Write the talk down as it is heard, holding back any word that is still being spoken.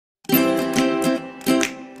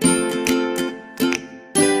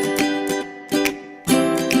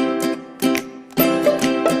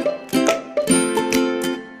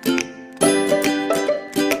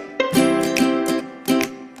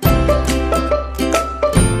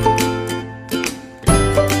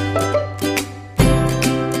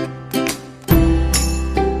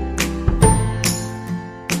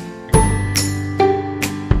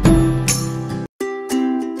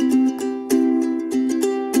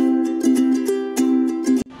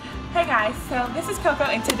guys, so this is Koko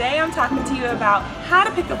and today I'm talking to you about how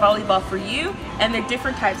to pick a volleyball for you and the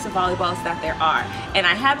different types of volleyballs that there are. And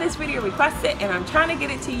I have this video requested and I'm trying to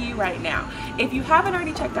get it to you right now. If you haven't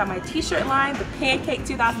already checked out my t-shirt line, the Pancake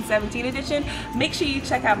 2017 edition, make sure you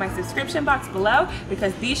check out my subscription box below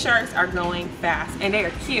because these shirts are going fast and they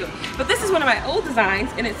are cute. But this is one of my old designs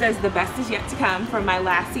and it says the best is yet to come from my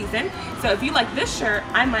last season. So if you like this shirt,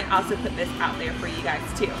 I might also put this out there for you guys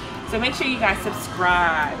too. So make sure you guys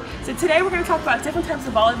subscribe. So today we're going to talk about different types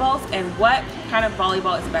of volleyballs and what kind of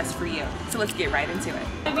volleyball is best for you. So let's get right into it.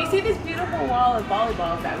 So we see this beautiful wall of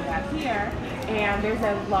volleyballs that we have here, and there's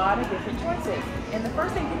a lot of different choices. And the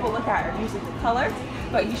first thing people look at are usually the colors,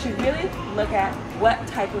 but you should really look at what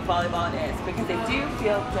type of volleyball it is because they do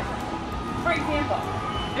feel different. For example,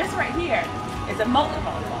 this right here is a molten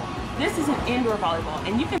volleyball. This is an indoor volleyball,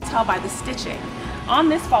 and you can tell by the stitching. On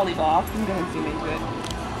this volleyball, I'm going to zoom into it.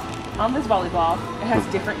 On this volleyball, it has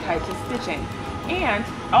different types of stitching. And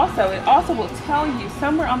also, it also will tell you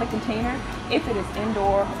somewhere on the container if it is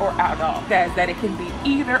indoor or outdoor. It says that it can be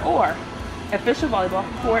either or. Official volleyball,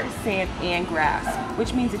 court, sand, and grass,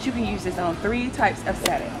 which means that you can use this on 3 types of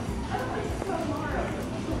settings.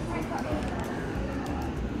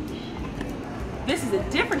 This is a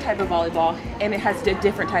different type of volleyball and it has a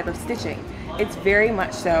different type of stitching. It's very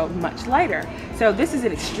much so much lighter. So this is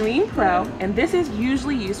an Extreme Pro and this is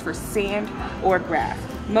usually used for sand or grass,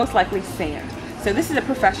 most likely sand. So this is a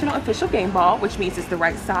professional official game ball, which means it's the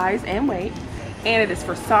right size and weight, and it is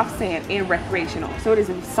for soft sand and recreational. So it is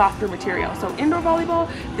a softer material. So indoor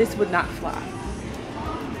volleyball, this would not fly.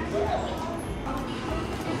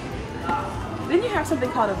 Then you have something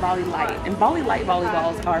called a Volley Light, and Volley Light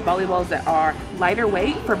volleyballs are volleyballs that are lighter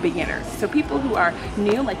weight for beginners. So people who are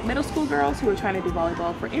new, like middle school girls who are trying to do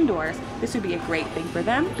volleyball for indoors, this would be a great thing for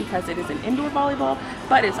them because it is an indoor volleyball,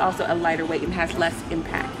 but it's also a lighter weight and has less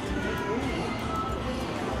impact.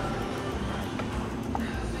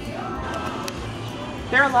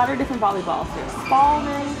 There are a lot of different volleyballs. There's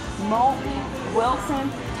Spalding, Molten, Wilson,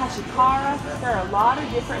 Tachikara. There are a lot of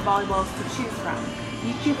different volleyballs to choose from.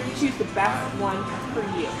 You choose the best one for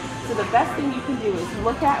you. So the best thing you can do is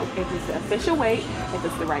look at if it's the official weight, if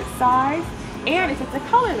it's the right size, and if it's a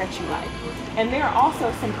color that you like. And there are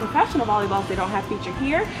also some professional volleyballs that don't have featured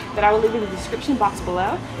here that I will leave in the description box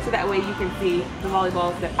below, so that way you can see the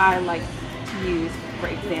volleyballs that I like to use, for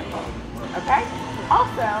example. Okay?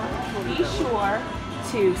 Also, be sure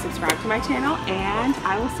to subscribe to my channel, and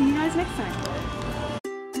I will see you guys next time.